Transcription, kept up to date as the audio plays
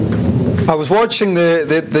I was watching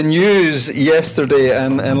the news yesterday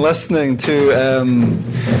and listening to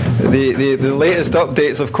the latest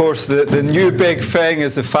updates. Of course, the new big thing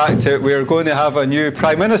is the fact that we're going to have a new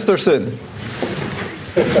Prime Minister soon.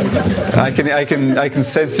 I can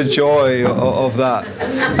sense the joy of that.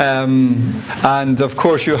 And of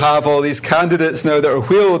course you have all these candidates now that are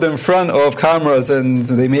wheeled in front of cameras and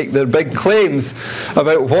they make their big claims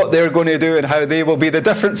about what they're going to do and how they will be the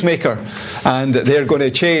difference maker. And they're going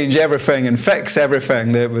to change everything and fix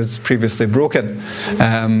everything that was previously broken.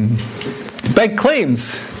 Big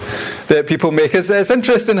claims that people make. It's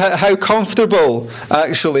interesting how comfortable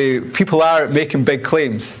actually people are at making big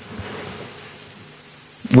claims.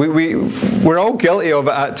 We're all guilty of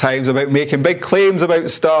it at times, about making big claims about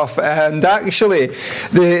stuff, and actually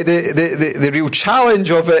the real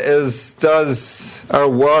challenge of it is, does our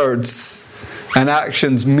words and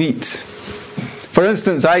actions meet? For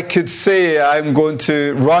instance, I could say I'm going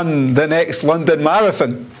to run the next London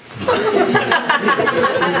Marathon.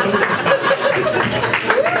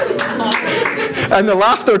 And the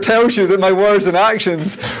laughter tells you that my words and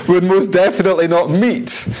actions would most definitely not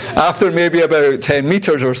meet. After maybe about 10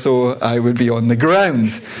 metres or so, I would be on the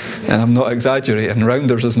ground. And I'm not exaggerating,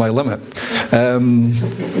 rounders is my limit.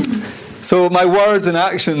 So my words and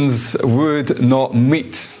actions would not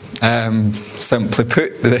meet. Simply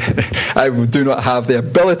put, I do not have the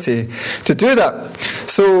ability to do that.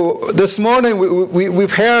 So this morning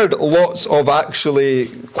we've heard lots of actually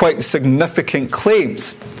quite significant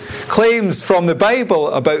claims. Claims from the Bible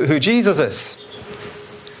about who Jesus is.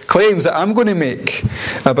 Claims that I'm going to make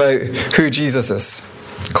about who Jesus is.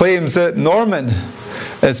 Claims that Norman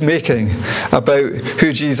is making about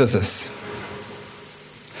who Jesus is.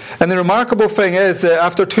 And the remarkable thing is that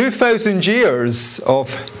after 2,000 years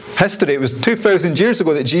of history, it was 2,000 years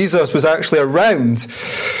ago that Jesus was actually around,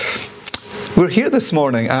 we're here this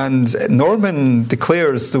morning and Norman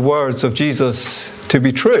declares the words of Jesus to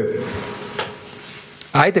be true.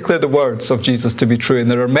 I declare the words of Jesus to be true,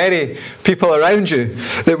 and there are many people around you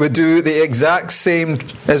that would do the exact same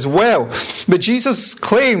as well. But Jesus'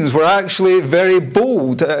 claims were actually very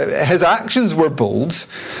bold. His actions were bold,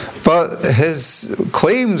 but his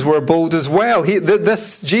claims were bold as well.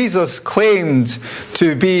 This Jesus claimed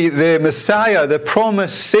to be the Messiah, the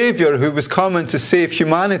promised Saviour who was coming to save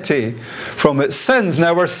humanity from its sins.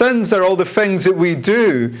 Now, our sins are all the things that we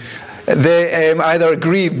do that either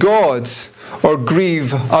grieve God or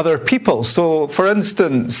grieve other people. So, for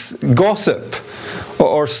instance, gossip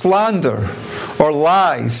or slander or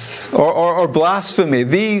lies or blasphemy.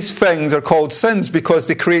 These things are called sins because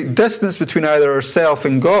they create distance between either ourselves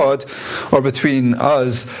and God or between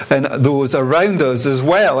us and those around us as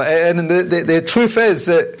well. And the truth is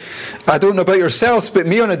that, I don't know about yourselves, but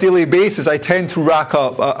me on a daily basis, I tend to rack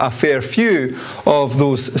up a fair few of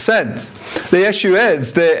those sins. The issue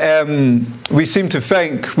is that we seem to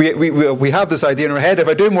think, we have this idea in our head, if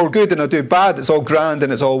I do more good than I do bad, it's all grand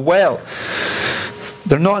and it's all well.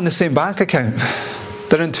 They're not in the same bank account.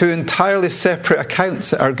 They're in two entirely separate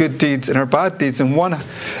accounts, our good deeds and our bad deeds.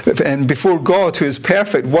 And before God, who is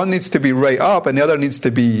perfect, one needs to be right up and the other needs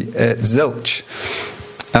to be zilch.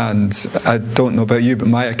 And I don't know about you, but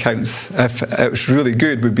my accounts, if it was really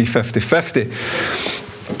good, would be 50-50.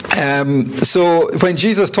 So when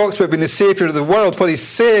Jesus talks about being the Saviour of the world, what he's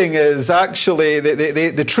saying is actually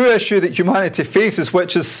the true issue that humanity faces,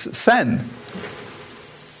 which is sin.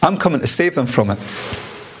 I'm coming to save them from it.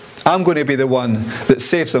 I'm going to be the one that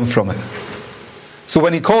saves them from it. So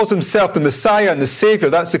when he calls himself the Messiah and the Saviour,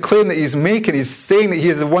 that's the claim that he's making. He's saying that he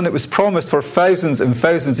is the one that was promised for thousands and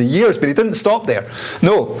thousands of years, but he didn't stop there.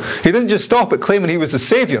 No, he didn't just stop at claiming he was the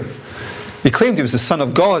Saviour. He claimed he was the Son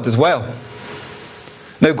of God as well.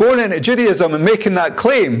 Now, going into Judaism and making that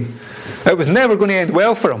claim, it was never going to end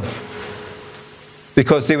well for him,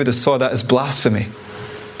 because they would have saw that as blasphemy.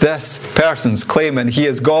 This person's claiming he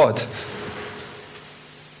is God.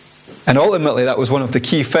 And ultimately, that was one of the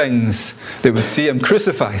key things that would see him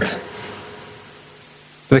crucified.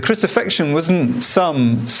 The crucifixion wasn't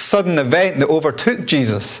some sudden event that overtook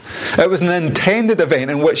Jesus. It was an intended event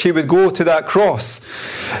in which he would go to that cross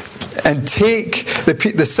and take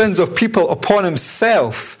the sins of people upon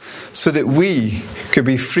himself so that we could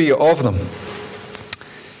be free of them.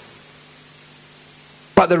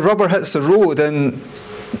 But the rubber hits the road, and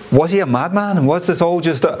was he a madman? And was this all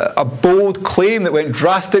just a bold claim that went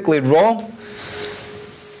drastically wrong?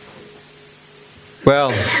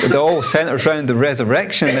 Well, it all centres around the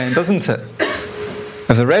resurrection then, doesn't it?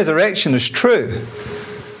 If the resurrection is true,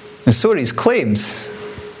 and so are his claims,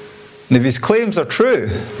 and if his claims are true,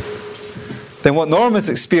 then what Norman's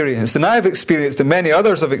experienced, and I've experienced, and many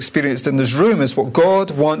others have experienced in this room, is what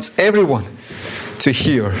God wants everyone to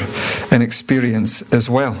hear and experience as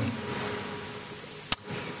well.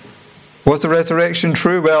 Was the resurrection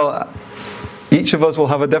true? Well, each of us will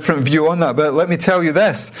have a different view on that, but let me tell you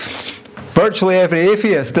this. Virtually every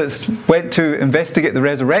atheist that's went to investigate the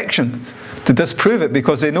resurrection to disprove it,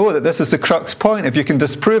 because they know that this is the crux point. If you can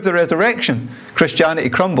disprove the resurrection, Christianity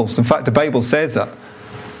crumbles. In fact, the Bible says that.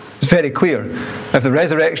 It's very clear. If the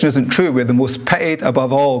resurrection isn't true, we're the most pitied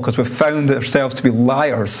above all, because we've found ourselves to be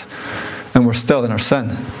liars and we're still in our sin.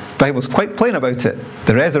 The Bible's quite plain about it.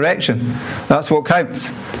 The resurrection, that's what counts.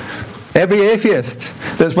 Every atheist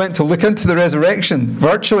that's went to look into the resurrection,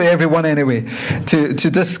 virtually everyone anyway, to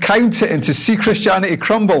discount it and to see Christianity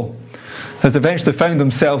crumble, has eventually found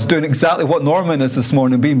themselves doing exactly what Norman is this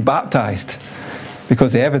morning, being baptized,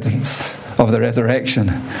 because the evidence of the resurrection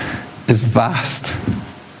is vast.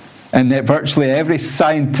 And that virtually every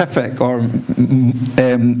scientific or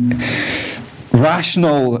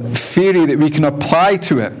rational theory that we can apply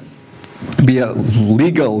to it, be it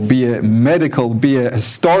legal, be it medical, be it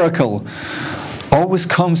historical, always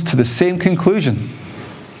comes to the same conclusion.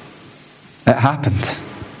 It happened.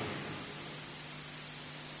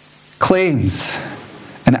 Claims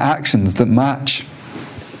and actions that match.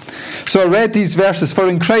 So I read these verses. For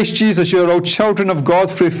in Christ Jesus you are all children of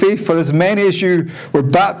God through faith. For as many as you were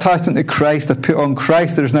baptized into Christ have put on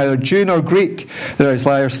Christ. There is neither Jew nor Greek. There is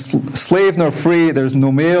neither slave nor free. There is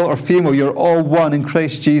no male or female. You're all one in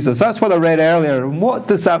Christ Jesus. That's what I read earlier. And what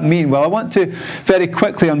does that mean? Well, I want to very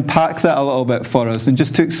quickly unpack that a little bit for us, and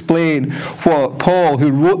just to explain what Paul,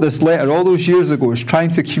 who wrote this letter all those years ago, is trying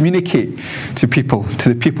to communicate to people, to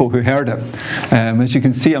the people who heard it. As you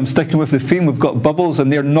can see, I'm sticking with the theme. We've got bubbles,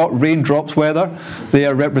 and they're not raindrops weather. They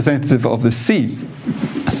are representative of the sea.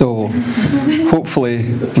 So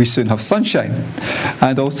hopefully we soon have sunshine.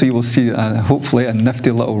 And also you will see hopefully a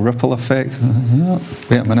nifty little ripple effect.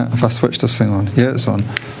 Wait a minute, if I switch this thing on. Yeah, it's on.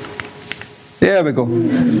 There we go.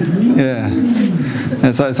 Yeah.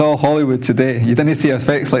 It's all Hollywood today. You didn't see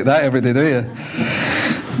effects like that every day, do you?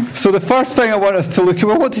 So the first thing I want us to look at,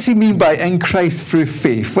 well, what does he mean by in Christ through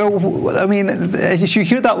faith? Well, I mean, as you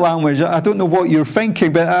hear that language, I don't know what you're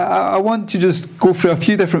thinking, but I want to just go through a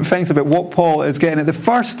few different things about what Paul is getting at. The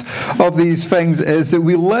first of these things is that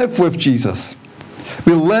we live with Jesus.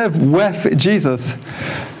 We live with Jesus.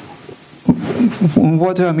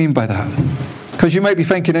 What do I mean by that? Because you might be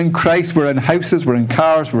thinking in Christ we're in houses, we're in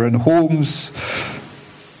cars, we're in homes.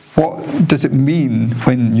 What does it mean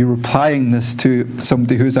when you're applying this to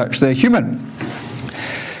somebody who's actually a human?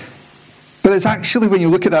 But it's actually, when you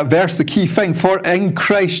look at that verse, the key thing. For in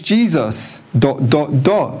Christ Jesus, ... This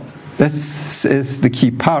is the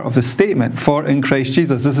key part of the statement. For in Christ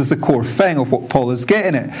Jesus. This is the core thing of what Paul is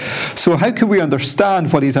getting at. So how can we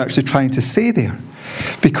understand what he's actually trying to say there?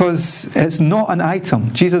 Because it's not an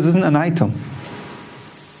item. Jesus isn't an item.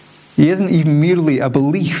 He isn't even merely a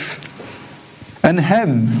belief. In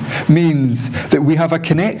him means that we have a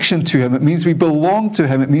connection to him. It means we belong to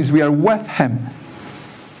him. It means we are with him.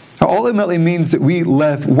 It ultimately means that we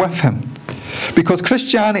live with him. Because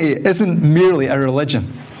Christianity isn't merely a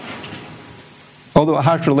religion, although it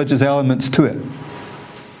has religious elements to it.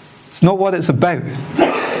 It's not what it's about.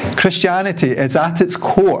 Christianity is at its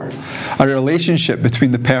core a relationship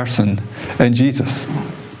between the person and Jesus.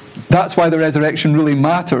 That's why the resurrection really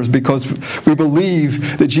matters, because we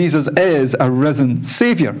believe that Jesus is a risen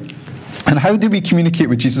Saviour. And how do we communicate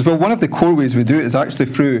with Jesus? Well, one of the core ways we do it is actually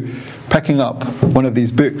through picking up one of these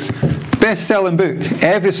books. Best-selling book,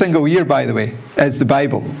 every single year, by the way, is the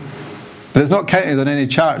Bible. But it's not counted on any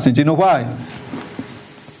charts. And do you know why?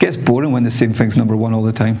 It gets boring when the same thing's number one all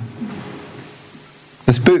the time.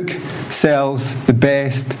 This book sells the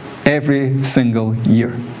best every single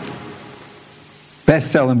year.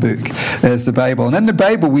 Best-selling book is the Bible. And in the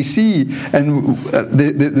Bible we see in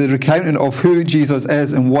the recounting of who Jesus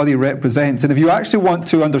is and what he represents. And if you actually want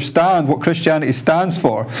to understand what Christianity stands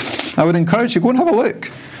for, I would encourage you, go and have a look.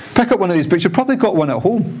 Pick up one of these books. You've probably got one at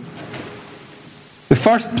home. The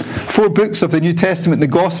first 4 books of the New Testament, the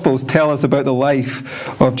Gospels, tell us about the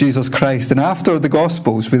life of Jesus Christ. And after the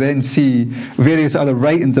Gospels, we then see various other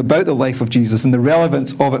writings about the life of Jesus and the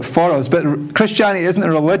relevance of it for us. But Christianity isn't a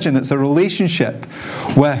religion, it's a relationship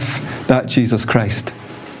with that Jesus Christ.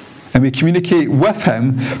 And we communicate with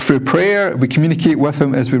him through prayer, we communicate with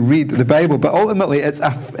him as we read the Bible. But ultimately, it's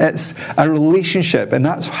a relationship, and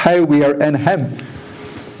that's how we are in him.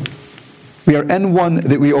 We are in one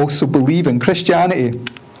that we also believe in. Christianity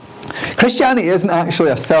isn't actually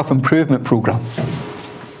a self-improvement program.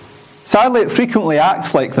 Sadly, it frequently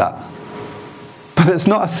acts like that. But it's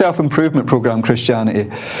not a self-improvement program, Christianity.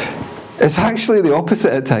 It's actually the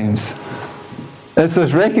opposite at times. It's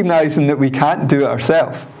us recognizing that we can't do it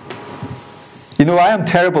ourselves. You know, I am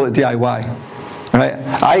terrible at DIY. Right?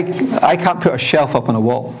 I can't put a shelf up on a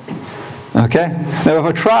wall. Okay? Now if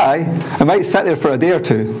I try, I might sit there for a day or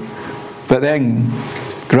two, but then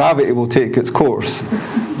gravity will take its course.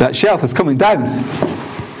 That shelf is coming down.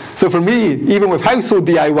 So for me, even with household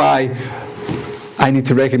DIY, I need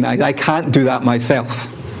to recognize I can't do that myself.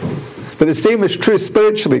 But the same is true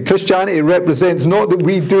spiritually. Christianity represents not that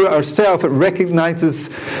we do it ourselves, it recognizes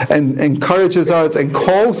and encourages us and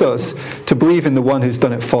calls us to believe in the one who's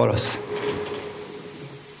done it for us.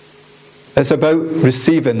 It's about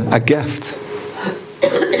receiving a gift.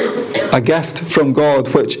 A gift from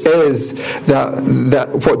God, which is that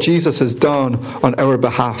what Jesus has done on our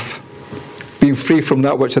behalf. Being free from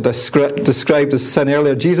that which I described as sin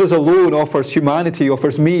earlier. Jesus alone offers humanity,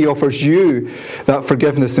 offers me, offers you that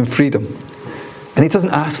forgiveness and freedom. And he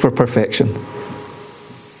doesn't ask for perfection.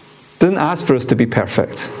 He doesn't ask for us to be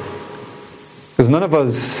perfect. Because none of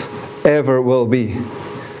us ever will be.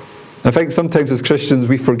 And I think sometimes as Christians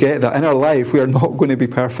we forget that in our life we are not going to be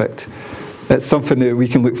perfect. It's something that we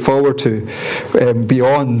can look forward to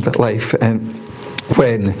beyond life and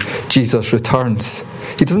when Jesus returns.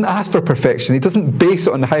 He doesn't ask for perfection. He doesn't base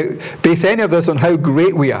any of this on how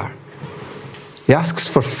great we are. He asks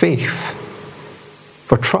for faith,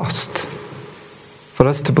 for trust, for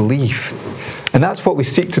us to believe. And that's what we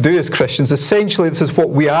seek to do as Christians. Essentially, this is what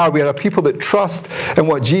we are. We are a people that trust in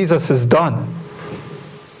what Jesus has done.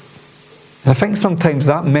 And I think sometimes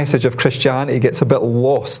that message of Christianity gets a bit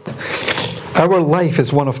lost. Our life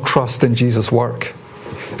is one of trust in Jesus' work.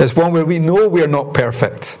 It's one where we know we are not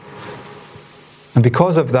perfect. And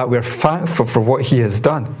because of that, we're thankful for what he has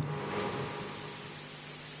done.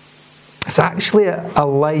 It's actually a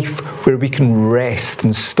life where we can rest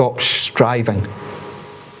and stop striving.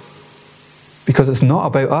 Because it's not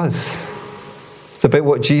about us. It's about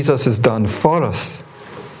what Jesus has done for us.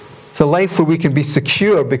 It's a life where we can be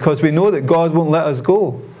secure because we know that God won't let us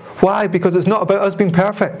go. Why? Because it's not about us being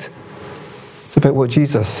perfect. It's about what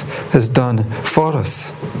Jesus has done for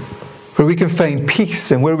us. Where we can find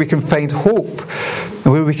peace and where we can find hope and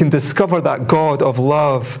where we can discover that God of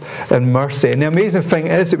love and mercy. And the amazing thing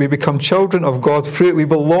is that we become children of God through it. We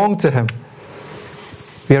belong to him.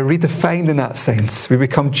 We are redefined in that sense. We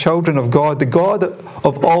become children of God. The God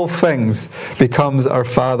of all things becomes our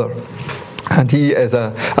Father. And he is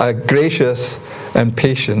a gracious and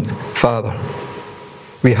patient Father.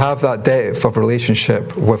 We have that depth of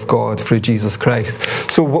relationship with God through Jesus Christ.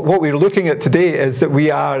 So what we're looking at today is that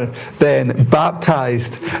we are then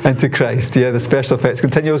baptized into Christ. Yeah, the special effects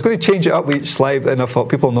continue. I was going to change it up with each slide, and I thought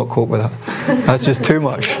people will not cope with that. That's just too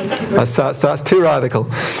much. That's too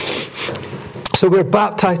radical. So we're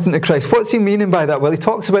baptized into Christ. What's he meaning by that? Well, he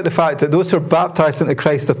talks about the fact that those who are baptized into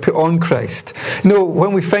Christ have put on Christ. You know,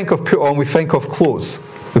 when we think of put on, we think of clothes.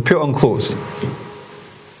 We put on clothes.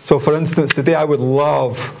 So for instance, today I would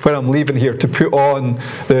love, when I'm leaving here, to put on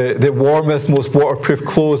the warmest, most waterproof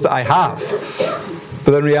clothes that I have.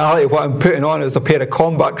 But in reality, what I'm putting on is a pair of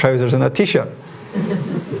combat trousers and a t-shirt.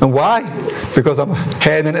 And why? Because I'm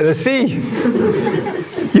heading into the sea.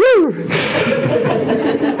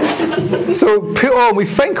 So put on, we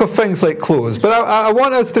think of things like clothes, but I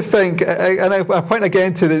want us to think, and I point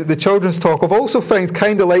again to the children's talk, of also things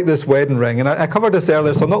kind of like this wedding ring, and I covered this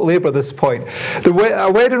earlier, so I'll not labour this point.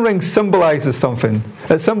 A wedding ring symbolises something.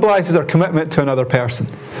 It symbolises our commitment to another person.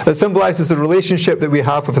 It symbolises the relationship that we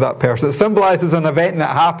have with that person. It symbolises an event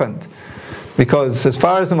that happened, because as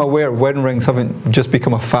far as I'm aware, wedding rings haven't just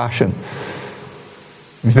become a fashion.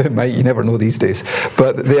 They might, you never know these days,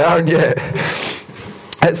 but they aren't yet.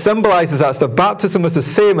 It symbolises that stuff. Baptism is the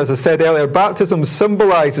same, as I said earlier. Baptism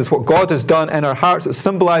symbolises what God has done in our hearts. It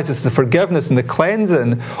symbolises the forgiveness and the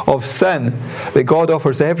cleansing of sin that God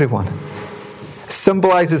offers everyone. It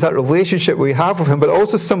symbolises that relationship we have with him, but it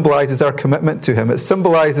also symbolises our commitment to him. It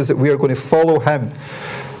symbolises that we are going to follow him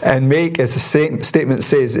and make, as the statement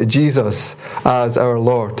says, Jesus as our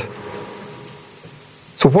Lord.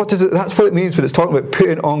 So that's what it means when it's talking about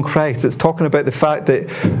putting on Christ. It's talking about the fact that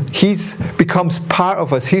he becomes part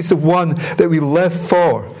of us. He's the one that we live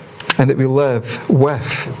for and that we live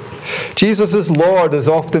with. Jesus is Lord is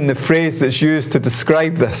often the phrase that's used to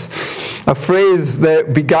describe this. A phrase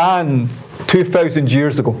that began 2,000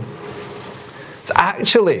 years ago. It's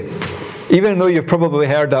actually, even though you've probably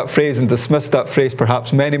heard that phrase and dismissed that phrase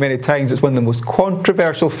perhaps many, many times, it's one of the most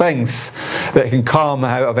controversial things that can come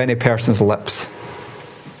out of any person's lips.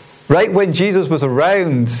 Right when Jesus was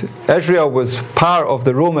around, Israel was part of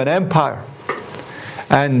the Roman Empire.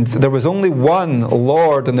 And there was only one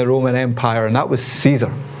Lord in the Roman Empire, and that was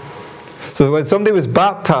Caesar. So when somebody was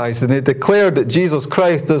baptized and they declared that Jesus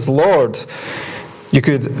Christ is Lord, you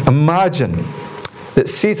could imagine that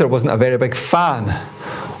Caesar wasn't a very big fan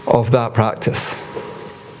of that practice.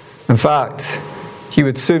 In fact, he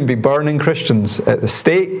would soon be burning Christians at the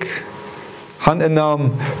stake, hunting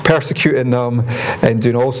them, persecuting them, and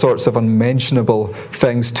doing all sorts of unmentionable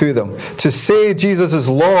things to them. To say Jesus is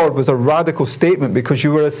Lord was a radical statement, because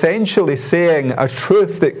you were essentially saying a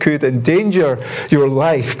truth that could endanger your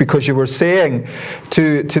life, because you were saying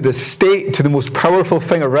to the state, to the most powerful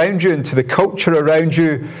thing around you and to the culture around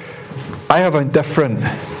you, I have a different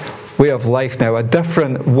way of life now, a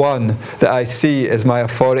different one that I see as my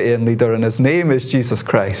authority and leader, and his name is Jesus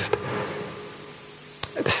Christ.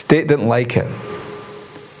 The state didn't like it,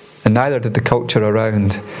 and neither did the culture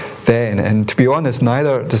around then, and to be honest,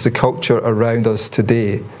 neither does the culture around us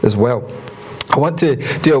today as well. I want to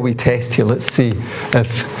do a wee test here. Let's see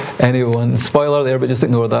if anyone, spoiler there, but just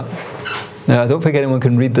ignore that. Now, I don't think anyone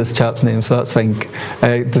can read this chap's name, so that's fine.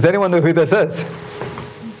 Does anyone know who this is?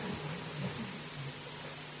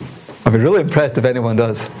 I'd be really impressed if anyone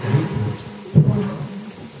does.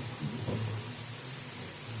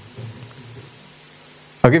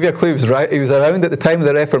 I'll give you a clue. He was around at the time of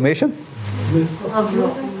the Reformation.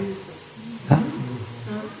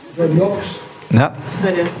 No.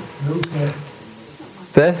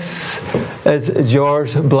 This is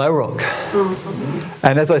George Blaurock.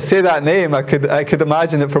 And as I say that name, I could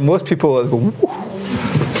imagine that for most people, it would go,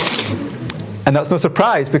 and that's no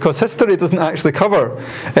surprise, because history doesn't actually cover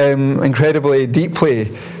incredibly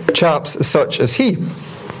deeply chaps such as he.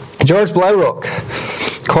 George Blaurock,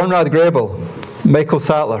 Conrad Grebel, Michael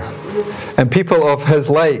Sattler, and people of his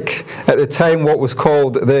like at the time what was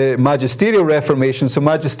called the Magisterial Reformation. So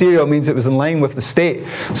magisterial means it was in line with the state.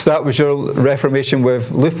 So that was your Reformation with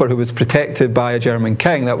Luther, who was protected by a German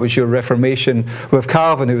king. That was your Reformation with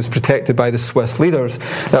Calvin, who was protected by the Swiss leaders.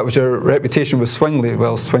 That was your reputation with Zwingli.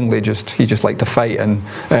 Well, Zwingli he just liked to fight, and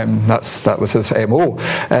that was his MO.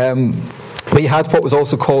 But you had what was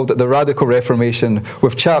also called the Radical Reformation,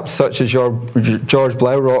 with chaps such as George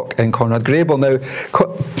Blaurock and Conrad Grebel. Now,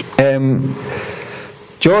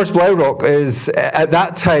 George Blaurock is, at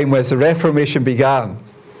that time, as the Reformation began,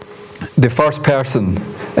 the first person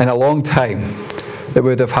in a long time that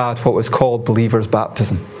would have had what was called believer's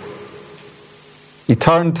baptism. He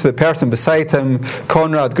turned to the person beside him,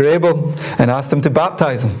 Conrad Grebel, and asked him to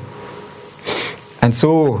baptize him. And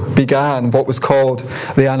so began what was called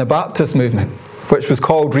the Anabaptist movement, which was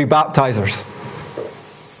called rebaptizers.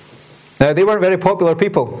 Now, they weren't very popular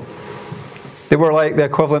people. They were like the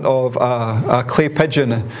equivalent of a clay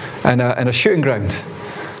pigeon in a shooting ground.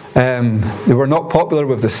 They were not popular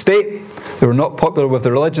with the state. They were not popular with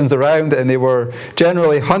the religions around, and they were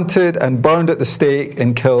generally hunted and burned at the stake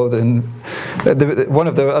and killed. And one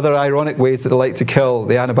of the other ironic ways that they liked to kill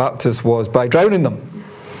the Anabaptists was by drowning them.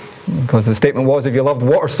 Because the statement was, if you loved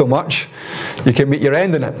water so much, you can meet your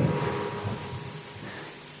end in it.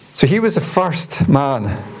 So he was the first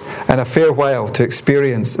man in a fair while to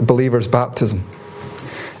experience a believer's baptism.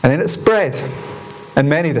 And then it spread, and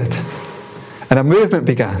many did. And a movement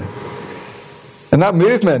began. And that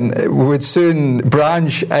movement would soon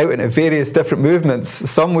branch out into various different movements.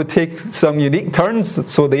 Some would take some unique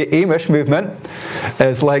turns. So the Amish movement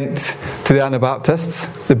is linked to the Anabaptists.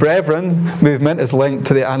 The Brethren movement is linked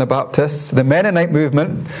to the Anabaptists. The Mennonite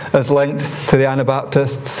movement is linked to the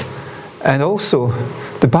Anabaptists. And also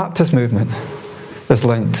the Baptist movement is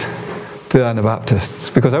linked to the Anabaptists,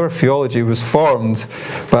 because our theology was formed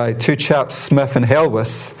by two chaps, Smith and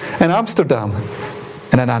Helwys, in Amsterdam,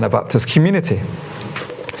 in an Anabaptist community.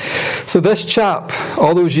 So this chap,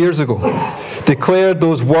 all those years ago, declared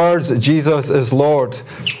those words that Jesus is Lord,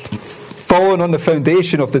 following on the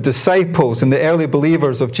foundation of the disciples and the early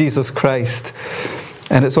believers of Jesus Christ.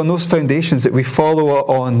 And it's on those foundations that we follow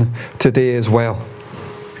on today as well.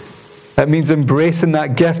 It means embracing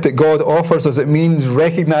that gift that God offers us. It means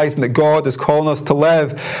recognizing that God is calling us to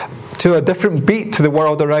live to a different beat to the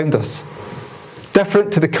world around us.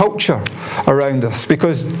 Different to the culture around us.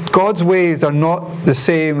 Because God's ways are not the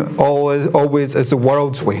same always as the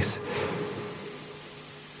world's ways.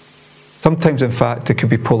 Sometimes, in fact, it could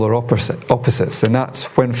be polar opposites, and that's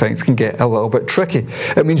when things can get a little bit tricky.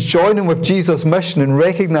 It means joining with Jesus' mission and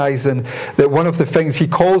recognizing that one of the things he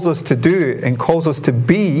calls us to do and calls us to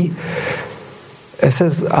be is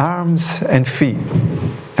his arms and feet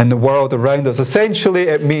in the world around us. Essentially,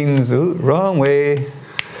 it means, wrong way.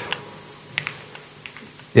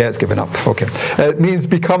 Yeah, it's given up. Okay. It means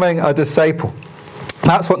becoming a disciple.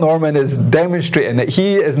 That's what Norman is demonstrating, that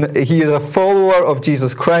he is a follower of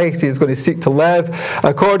Jesus Christ. He is going to seek to live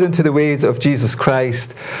according to the ways of Jesus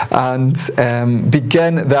Christ and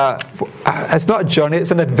begin that. It's not a journey, it's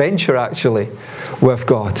an adventure actually with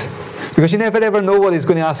God. Because you never ever know what he's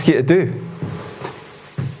going to ask you to do.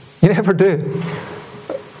 You never do.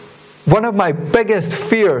 One of my biggest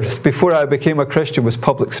fears before I became a Christian was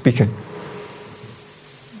public speaking.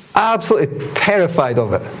 Absolutely terrified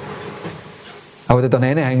of it. I would have done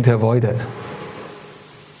anything to avoid it. And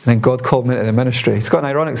then God called me into the ministry. He's got an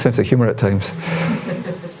ironic sense of humour at times.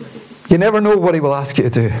 You never know what he will ask you to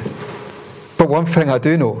do. But one thing I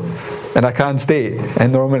do know, and I can state,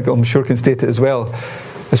 and Norman I'm sure can state it as well,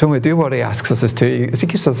 is when we do what he asks us to, he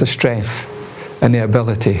gives us the strength and the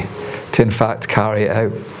ability to in fact carry it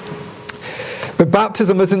out. But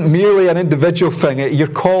baptism isn't merely an individual thing. You're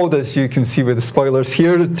called, as you can see with the spoilers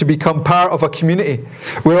here, to become part of a community.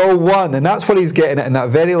 We're all one, and that's what he's getting at in that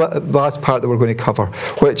very last part that we're going to cover,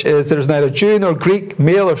 which is there's neither Jew nor Greek,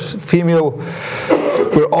 male or female.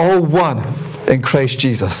 We're all one in Christ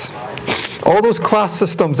Jesus. All those class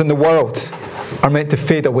systems in the world are meant to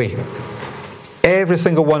fade away. Every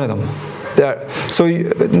single one of them. So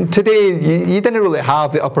today, you didn't really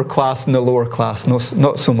have the upper class and the lower class,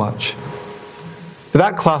 not so much. But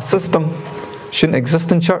that class system shouldn't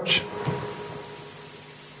exist in church.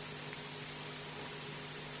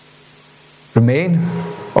 Remain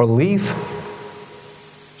or leave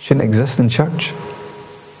shouldn't exist in church.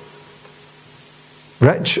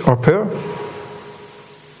 Rich or poor,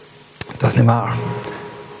 doesn't matter.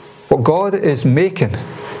 What God is making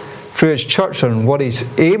through his church and what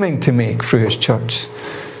he's aiming to make through his church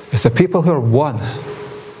is the people who are one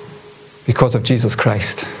because of Jesus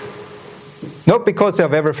Christ. Not because they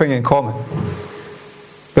have everything in common,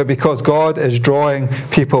 but because God is drawing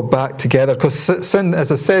people back together. Because sin, as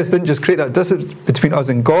it says, didn't just create that distance between us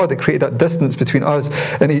and God, it created that distance between us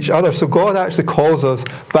and each other. So God actually calls us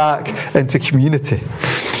back into community.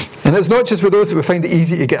 And it's not just with those that we find it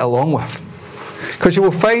easy to get along with. Because you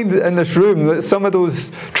will find in this room that some of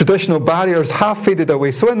those traditional barriers have faded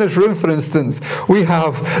away. So in this room, for instance, we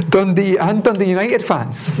have Dundee and Dundee United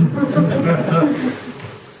fans.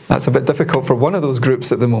 That's a bit difficult for one of those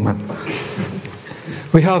groups at the moment.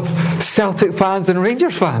 We have Celtic fans and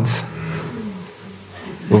Rangers fans.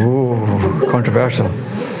 Ooh, controversial.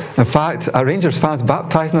 In fact, a Rangers fan's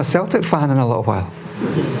baptising a Celtic fan in a little while.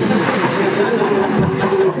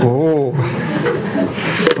 Oh.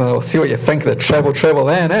 Well, we'll see what you think of the treble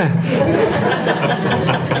then, eh?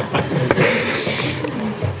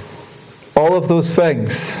 All of those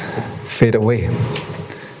things fade away.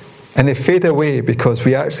 And they fade away because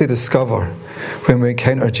we actually discover when we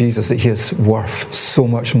encounter Jesus that he is worth so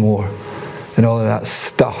much more than all of that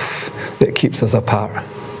stuff that keeps us apart.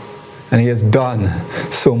 And he has done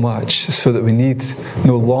so much so that we need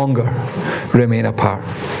no longer remain apart.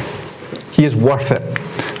 He is worth it.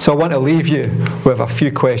 So I want to leave you with a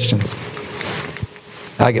few questions.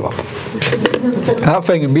 I give up. That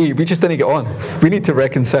thing and me, we just didn't get on. We need to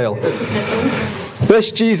reconcile.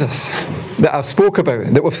 This Jesus that I've spoke about,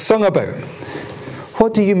 that we've sung about,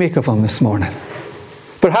 what do you make of him this morning?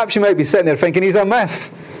 Perhaps you might be sitting there thinking he's a myth.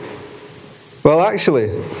 Well, actually,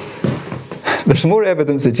 there's more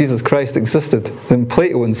evidence that Jesus Christ existed than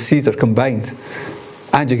Plato and Caesar combined.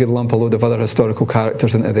 And you could lump a load of other historical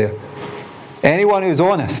characters into there. Anyone who's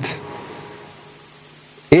honest,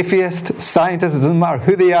 atheist, scientist, it doesn't matter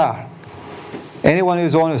who they are, anyone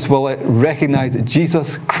who's honest will recognise that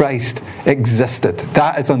Jesus Christ existed.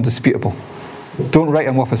 That is undisputable. Don't write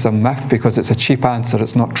him off as a myth because it's a cheap answer.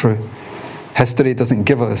 It's not true. History doesn't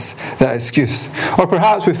give us that excuse. Or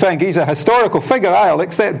perhaps we think he's a historical figure. I'll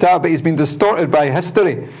accept that, but he's been distorted by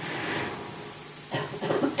history.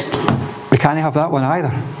 We can't have that one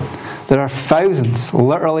either. There are thousands,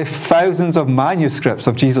 literally thousands of manuscripts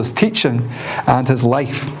of Jesus' teaching and his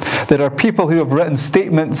life. There are people who have written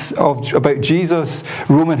statements about Jesus,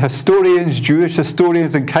 Roman historians, Jewish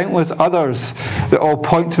historians, and countless others that all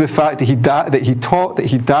point to the fact that he taught, that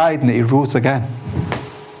he died, and that he rose again.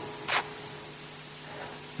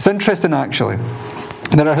 It's interesting, actually.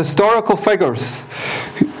 There are historical figures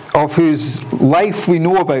of whose life we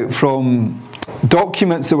know about from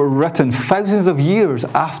documents that were written thousands of years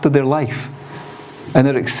after their life, and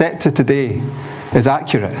they're accepted today as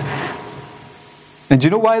accurate. And do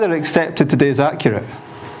you know why they're accepted today as accurate?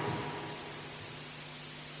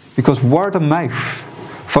 Because word of mouth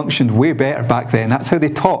functioned way better back then. That's how they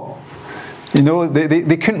taught. You know,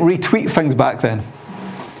 they couldn't retweet things back then.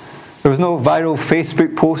 There was no viral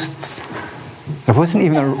Facebook posts. There wasn't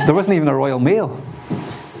even a Royal Mail.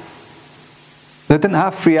 They didn't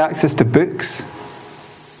have free access to books.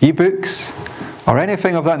 e-books, or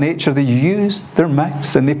anything of that nature. They used their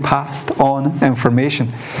mouths and they passed on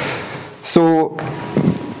information. So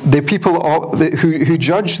the people who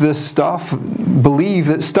judge this stuff believe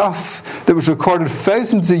that stuff that was recorded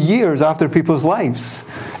thousands of years after people's lives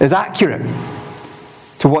is accurate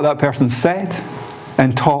to what that person said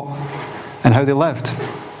and taught and how they lived.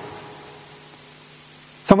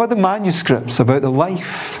 Some of the manuscripts about the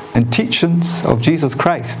life and teachings of Jesus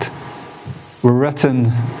Christ were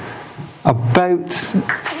written about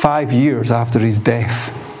 5 years after his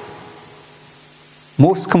death.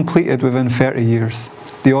 Most completed within 30 years.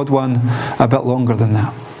 The odd one a bit longer than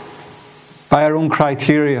that. By our own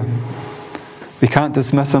criteria, we can't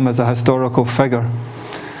dismiss him as a historical figure,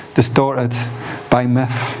 distorted by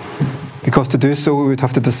myth, because to do so we would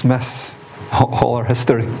have to dismiss all our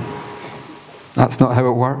history. That's not how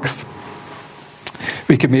it works.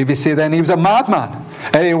 We could maybe say then he was a madman.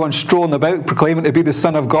 Anyone strolling about proclaiming to be the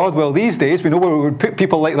Son of God. Well, these days we know where we would put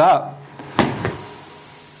people like that.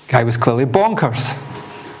 Guy was clearly bonkers,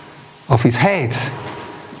 off his head.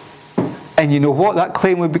 And you know what? That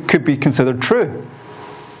claim could be considered true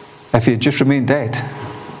if he had just remained dead.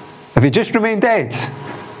 If he just remained dead,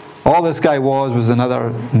 all this guy was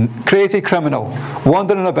another crazy criminal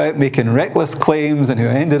wandering about making reckless claims and who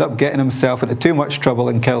ended up getting himself into too much trouble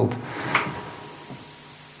and killed.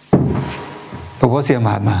 But was he a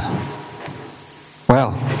madman?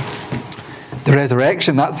 Well, the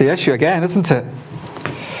resurrection, that's the issue again, isn't it?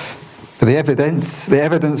 But the evidence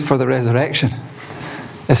for the resurrection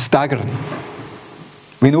is staggering.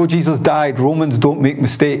 We know Jesus died. Romans don't make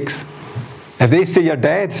mistakes. If they say you're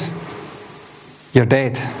dead, you're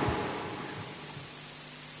dead.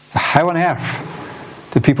 So how on earth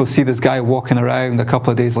do people see this guy walking around a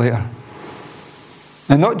couple of days later?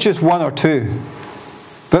 And not just one or two,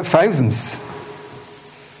 but thousands.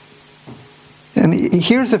 And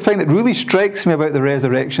here's the thing that really strikes me about the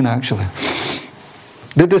resurrection, actually.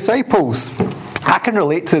 The disciples, I can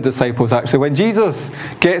relate to the disciples, actually. When Jesus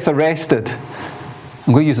gets arrested,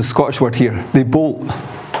 I'm going to use a Scottish word here, they bolt.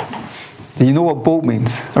 Do you know what bolt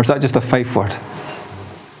means? Or is that just a Fife word?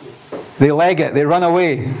 They leg it, they run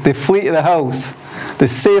away, they flee to the hills. They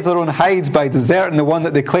save their own hides by deserting the one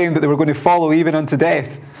that they claimed that they were going to follow even unto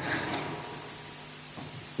death.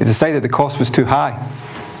 They decided the cost was too high.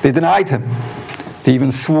 They denied him. They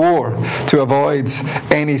even swore to avoid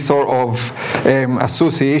any sort of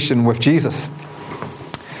association with Jesus.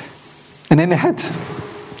 And then they hid,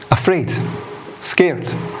 afraid, scared,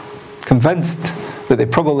 convinced that they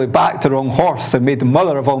probably backed the wrong horse and made the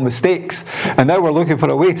mother of all mistakes. And now we're looking for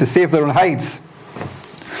a way to save their own hides.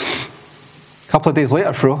 A couple of days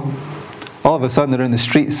later, all of a sudden they're in the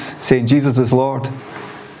streets saying Jesus is Lord.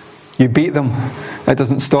 You beat them, it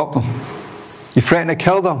doesn't stop them. You threaten to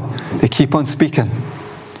kill them, they keep on speaking.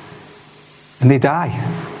 And they die.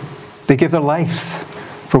 They give their lives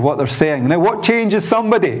for what they're saying. Now what changes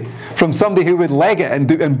somebody from somebody who would leg it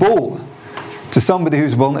and bolt to somebody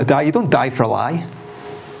who's willing to die? You don't die for a lie.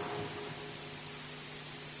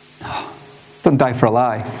 No, don't die for a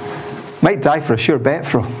lie. Might die for a sure bet,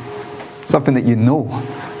 something that you know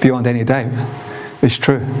beyond any doubt is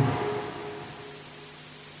true.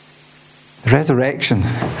 The resurrection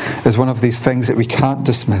is one of these things that we can't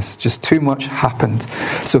dismiss. Just too much happened.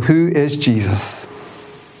 So who is Jesus?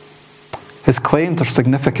 His claims are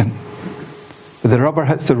significant. But the rubber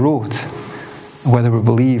hits the road whether we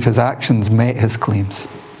believe his actions met his claims.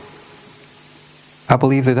 I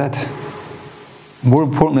believe they did. More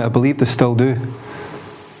importantly, I believe they still do.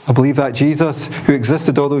 I believe that Jesus, who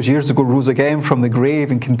existed all those years ago, rose again from the grave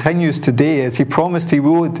and continues today as he promised he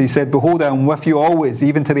would. He said, "Behold, I am with you always,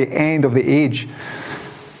 even to the end of the age."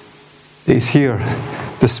 He's here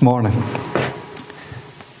this morning.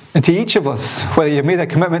 And to each of us, whether you've made a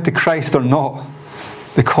commitment to Christ or not,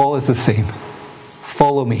 the call is the same.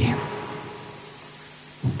 Follow me.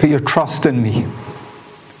 Put your trust in me.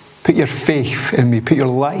 Put your faith in me. Put your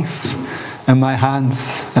life in my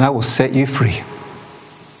hands, and I will set you free.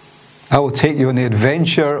 I will take you on the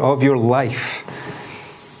adventure of your life.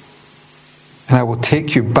 And I will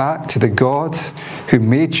take you back to the God who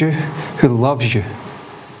made you, who loves you,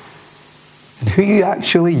 and who you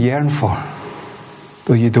actually yearn for,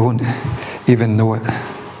 though you don't even know it.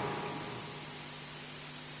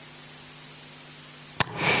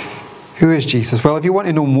 Who is Jesus? Well, if you want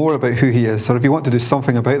to know more about who he is, or if you want to do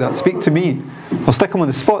something about that, speak to me. I'll stick him on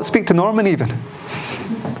the spot. Speak to Norman even.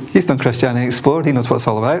 He's done Christianity Explored. He knows what it's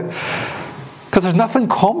all about. Because there's nothing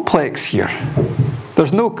complex here.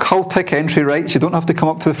 There's no cultic entry rites. You don't have to come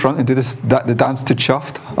up to the front and do the dance to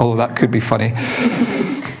Chuffed, although that could be funny.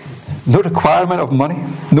 No requirement of money.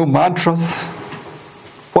 No mantras.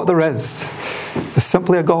 what there is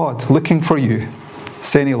simply a God looking for you,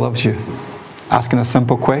 saying he loves you, asking a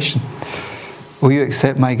simple question. Will you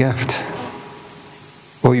accept my gift?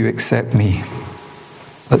 Will you accept me?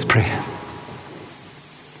 Let's pray.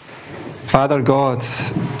 Father God,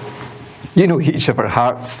 you know each of our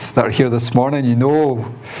hearts that are here this morning. You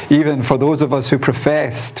know, even for those of us who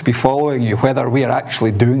profess to be following you, whether we are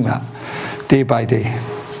actually doing that day by day.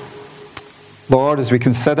 Lord, as we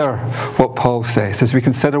consider what Paul says, as we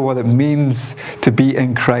consider what it means to be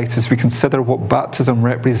in Christ, as we consider what baptism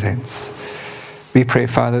represents, we pray,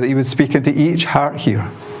 Father, that you would speak into each heart here,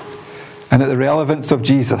 and that the relevance of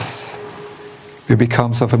Jesus would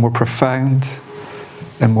become something more profound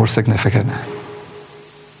and more significant.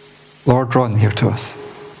 Lord, draw near to us.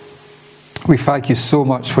 We thank you so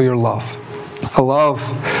much for your love, a love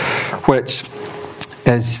which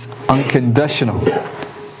is unconditional,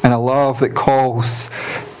 and a love that calls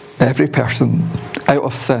every person out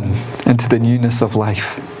of sin into the newness of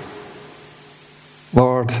life.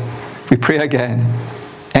 Lord, we pray again,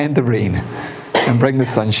 end the rain and bring the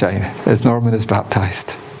sunshine as Norman is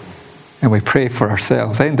baptised. And we pray for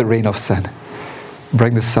ourselves, end the rain of sin,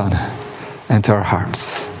 bring the sun into our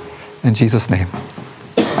hearts. In Jesus' name,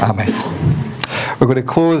 amen. We're going to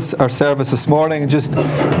close our service this morning. Just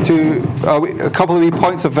a couple of wee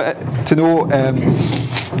points of it to know.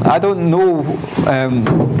 I don't know.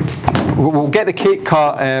 We'll get the cake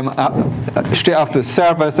cut straight after the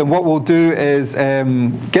service, and what we'll do is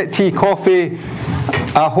get tea, coffee.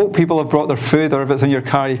 I hope people have brought their food, or if it's in your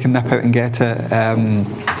car, you can nip out and get it.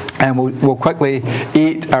 And we'll quickly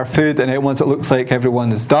eat our food, and once it looks like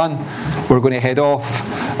everyone is done, we're going to head off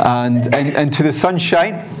and into the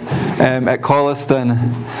sunshine at Colliston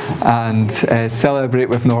and celebrate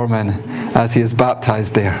with Norman as he is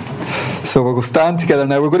baptised there. So we'll stand together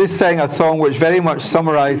now. We're going to sing a song which very much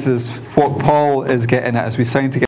summarises what Paul is getting at as we sing together.